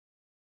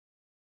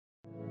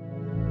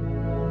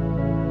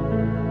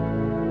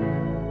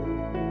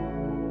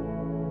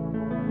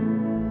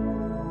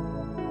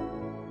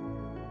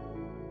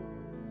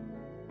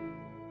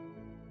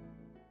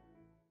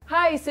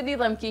Hi, Cindy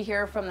Lemke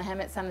here from the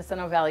Hemet-San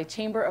Jacinto Valley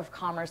Chamber of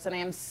Commerce, and I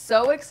am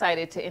so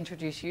excited to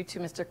introduce you to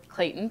Mr.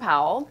 Clayton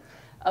Powell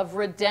of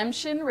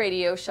Redemption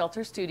Radio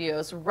Shelter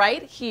Studios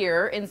right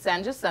here in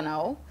San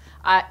Jacinto.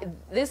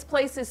 This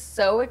place is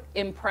so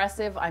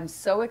impressive. I'm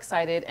so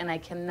excited, and I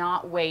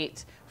cannot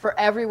wait for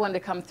everyone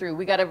to come through.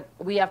 We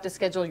have to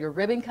schedule your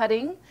ribbon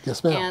cutting.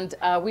 Yes, ma'am.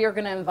 And we are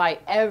going to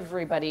invite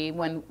everybody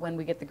when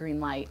we get the green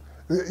light.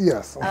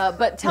 Yes.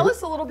 But tell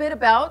us a little bit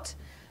about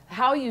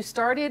how you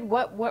started,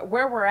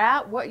 where we're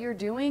at, what you're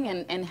doing,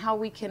 and how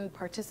we can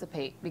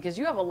participate, because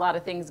you have a lot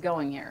of things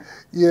going here.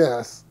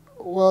 Yes.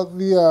 Well,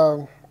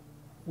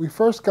 we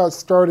first got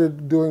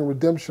started doing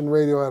Redemption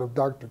Radio out of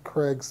Dr.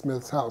 Craig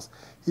Smith's house.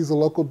 He's a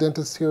local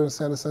dentist here in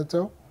San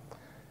Jacinto.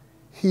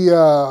 He,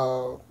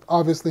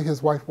 obviously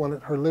his wife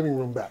wanted her living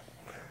room back.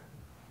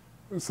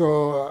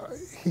 So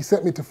he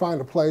sent me to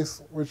find a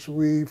place, which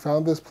we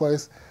found this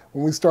place.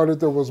 When we started,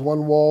 there was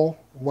one wall,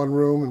 one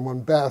room, and one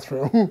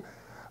bathroom.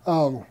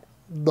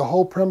 The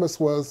whole premise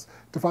was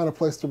to find a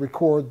place to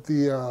record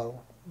the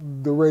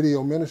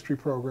radio ministry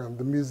program,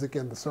 the music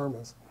and the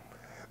sermons.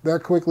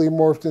 That quickly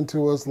morphed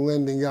into us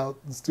lending out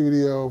the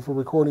studio for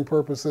recording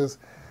purposes,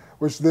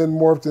 which then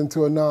morphed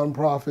into a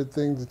nonprofit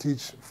thing to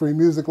teach free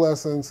music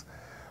lessons,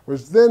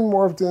 which then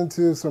morphed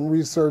into some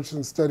research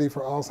and study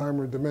for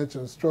Alzheimer's,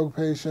 dementia, and stroke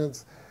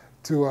patients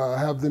to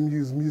have them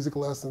use music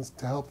lessons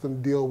to help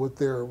them deal with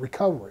their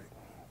recovery.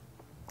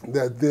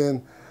 That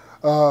then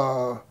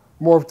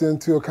morphed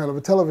into a kind of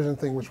a television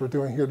thing, which we're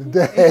doing here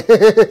today.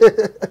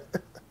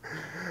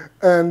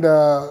 And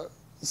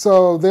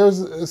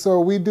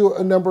so we do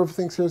a number of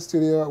things here at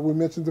Studio. We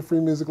mentioned the free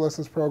music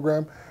lessons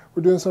program.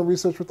 We're doing some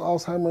research with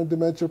Alzheimer's and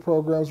dementia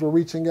programs. We're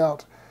reaching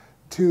out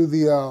to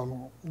the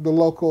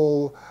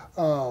local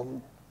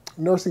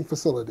nursing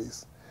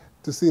facilities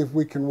to see if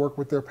we can work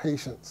with their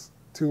patients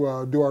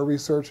to do our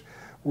research.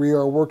 We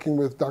are working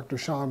with Dr.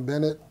 Sean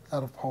Bennett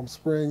out of Palm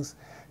Springs.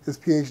 His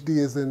PhD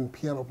is in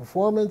piano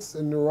performance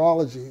and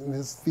neurology, and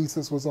his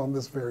thesis was on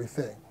this very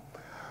thing,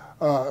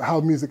 how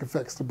music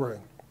affects the brain.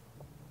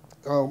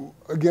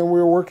 Again,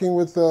 we're working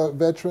with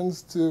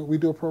veterans. We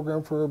do a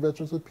program for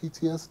veterans with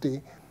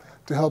PTSD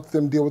to help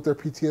them deal with their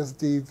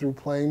PTSD through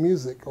playing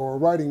music or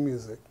writing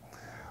music.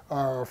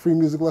 Our free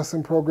music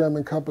lesson program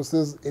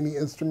encompasses any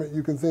instrument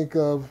you can think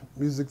of: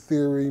 music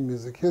theory,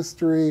 music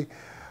history,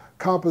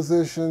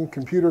 composition,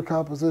 computer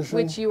composition.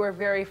 Which you are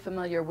very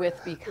familiar with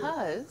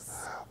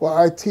because? Well,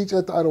 I teach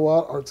at the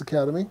Idlewild Arts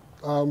Academy.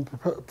 I'm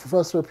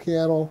professor of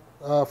piano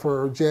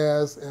for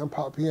jazz and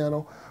pop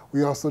piano.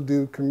 We also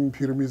do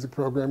computer music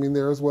programming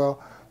there as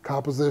well,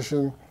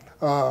 composition.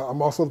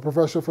 I'm also the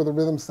professor for the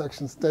rhythm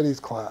section studies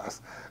class.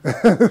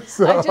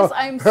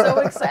 I'm so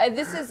excited.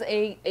 This is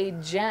a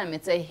gem.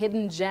 It's a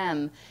hidden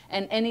gem,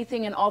 and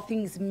anything and all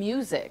things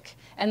music.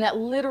 And that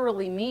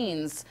literally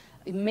means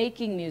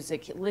making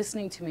music,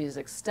 listening to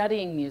music,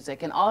 studying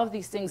music, and all of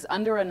these things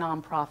under a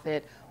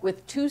nonprofit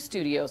with 2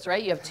 studios,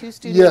 right? You have 2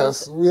 studios.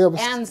 Yes, we have.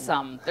 And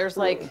some. There's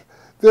like.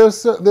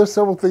 There's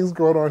several things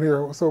going on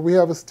here. So we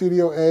have a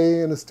Studio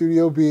A and a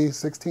Studio B,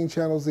 16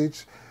 channels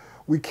each.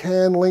 We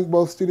can link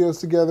both studios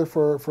together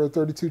for a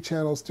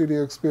 32-channel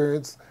studio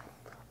experience.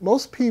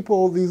 Most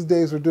people these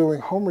days are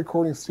doing home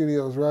recording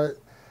studios, right?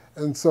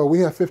 And so we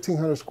have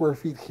 1,500 square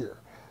feet here.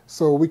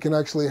 So we can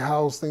actually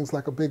house things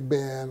like a big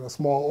band, a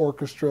small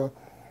orchestra,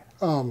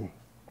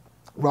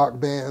 rock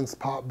bands,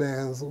 pop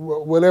bands,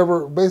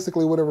 whatever,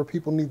 basically whatever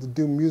people need to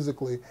do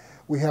musically,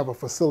 we have a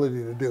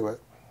facility to do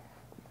it.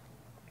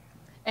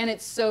 And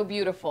it's so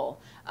beautiful.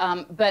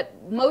 But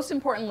most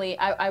importantly,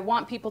 I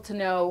want people to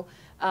know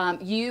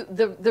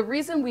the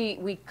reason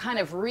we kind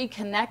of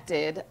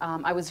reconnected,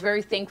 I was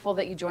very thankful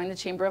that you joined the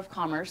Chamber of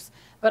Commerce,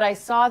 but I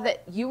saw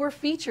that you were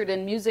featured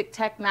in Music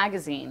Tech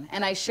magazine,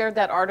 and I shared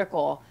that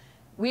article.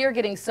 We are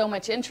getting so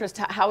much interest.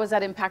 How has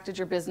that impacted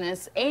your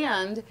business?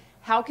 And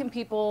how can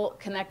people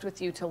connect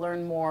with you to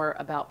learn more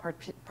about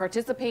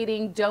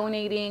participating,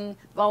 donating,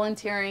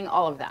 volunteering,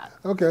 all of that?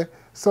 Okay,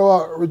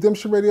 so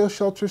Redemption Radio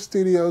Shelter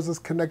Studios is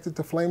connected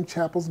to Flame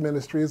Chapel's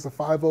ministry. It's a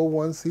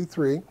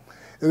 501c3. It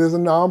is a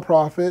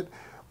nonprofit.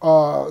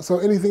 So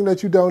anything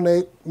that you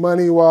donate,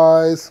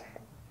 money-wise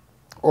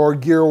or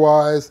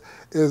gear-wise,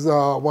 is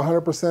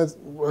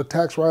 100%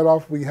 tax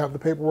write-off. We have the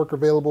paperwork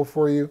available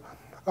for you.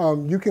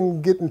 You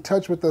can get in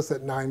touch with us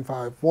at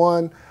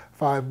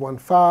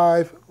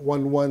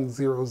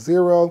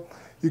 951-515-1100.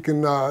 You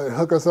can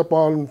hook us up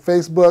on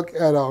Facebook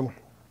at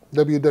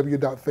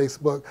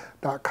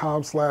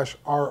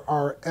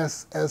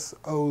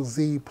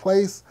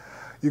www.facebook.com/RRSSOZ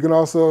You can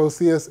also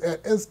see us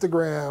at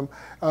Instagram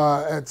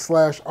at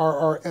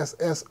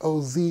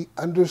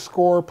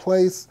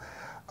 /RRSSOZ_place.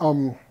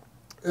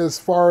 As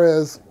far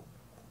as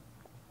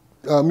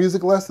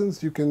music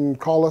lessons, you can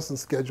call us and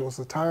schedule us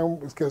a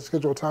time.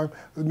 Schedule a time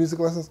for music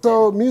lessons.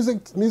 So,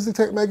 Music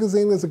Tech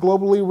magazine is a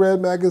globally read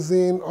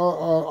magazine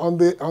on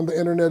the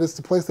internet. It's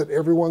the place that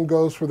everyone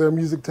goes for their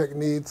music tech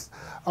needs.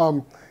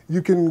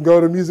 You can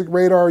go to Music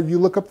Radar. You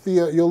look up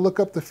you'll look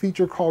up the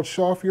feature called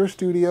 "Show Off Your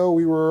Studio."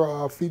 We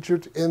were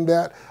featured in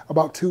that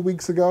about 2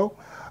 weeks ago.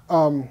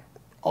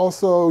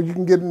 Also, you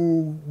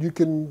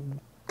can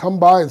come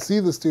by and see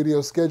the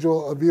studio,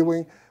 schedule a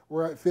viewing.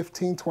 We're at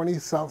 1520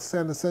 South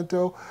San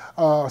Jacinto,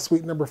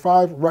 suite number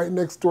 5, right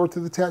next door to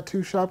the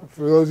tattoo shop.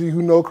 For those of you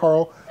who know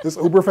Carl, it's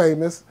uber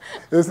famous.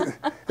 It's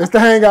the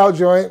hangout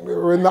joint.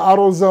 We're in the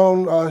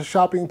AutoZone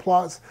shopping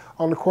plots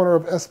on the corner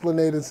of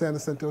Esplanade and San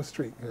Jacinto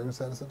Street here in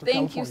San Jacinto,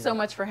 Thank California. you so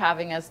much for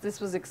having us. This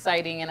was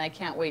exciting, and I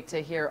can't wait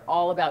to hear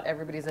all about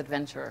everybody's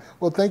adventure.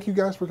 Well, thank you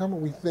guys for coming.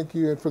 We thank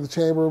you, and for the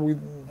chamber, we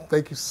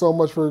thank you so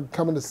much for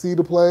coming to see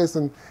the place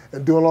and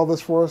doing all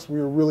this for us. We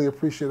are really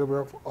appreciative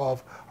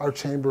of our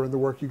chamber and the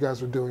work you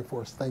guys are doing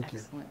for us. Thank you.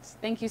 Excellent.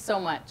 Thank you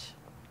so much.